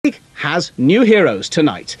League has new heroes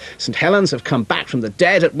tonight. St Helens have come back from the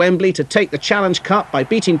dead at Wembley to take the Challenge Cup by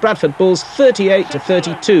beating Bradford Bulls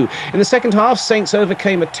 38-32. In the second half, Saints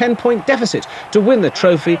overcame a 10-point deficit to win the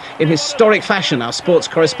trophy in historic fashion. Our sports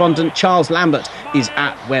correspondent Charles Lambert is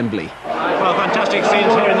at Wembley. Well, fantastic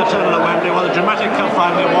scenes here in the tunnel at Wembley. What a dramatic cup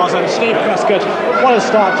final it was. And Steve Prescott, what a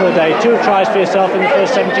start to the day. 2 tries for yourself in the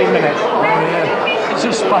first 17 minutes. Oh yeah, it's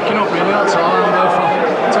just backing up really, that's all I'm there for.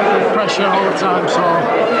 Taking the pressure all the time, so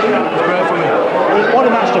it's great for me. What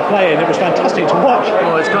a match to play in. It was fantastic to watch.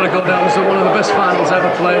 Oh, it's got to go down as one of the best finals ever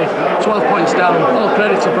played. 12 points down. All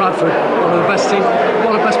credit to Bradford. One of the best teams,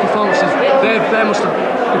 one of the best performances. They must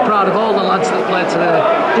be proud of all the lads that played today.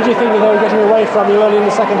 Did you think that they were getting away from you early in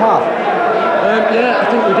the second half? Yeah, I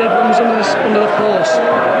think we did. When we was under the force,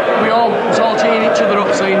 we all was all teeing each other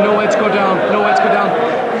up, saying nowhere to go down, nowhere to go down.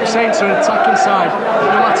 The Saints are an attacking side.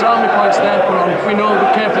 No matter how many points they're put on, we know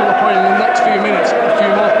we're capable of putting in the next few minutes a few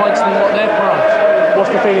more points than what they've put on. What's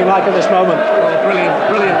the feeling like at this moment? Oh, brilliant,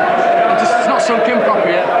 brilliant. It's not sunk in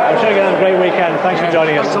properly yet. I'm sure you're going to have a great weekend. Thanks for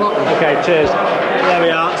joining us. Thanks a lot. Okay, cheers. There we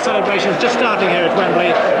are. Celebrations just starting here at Wembley,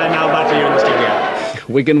 and now back to you in the studio.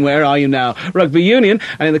 Wigan, where are you now? Rugby Union,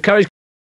 and in the Courage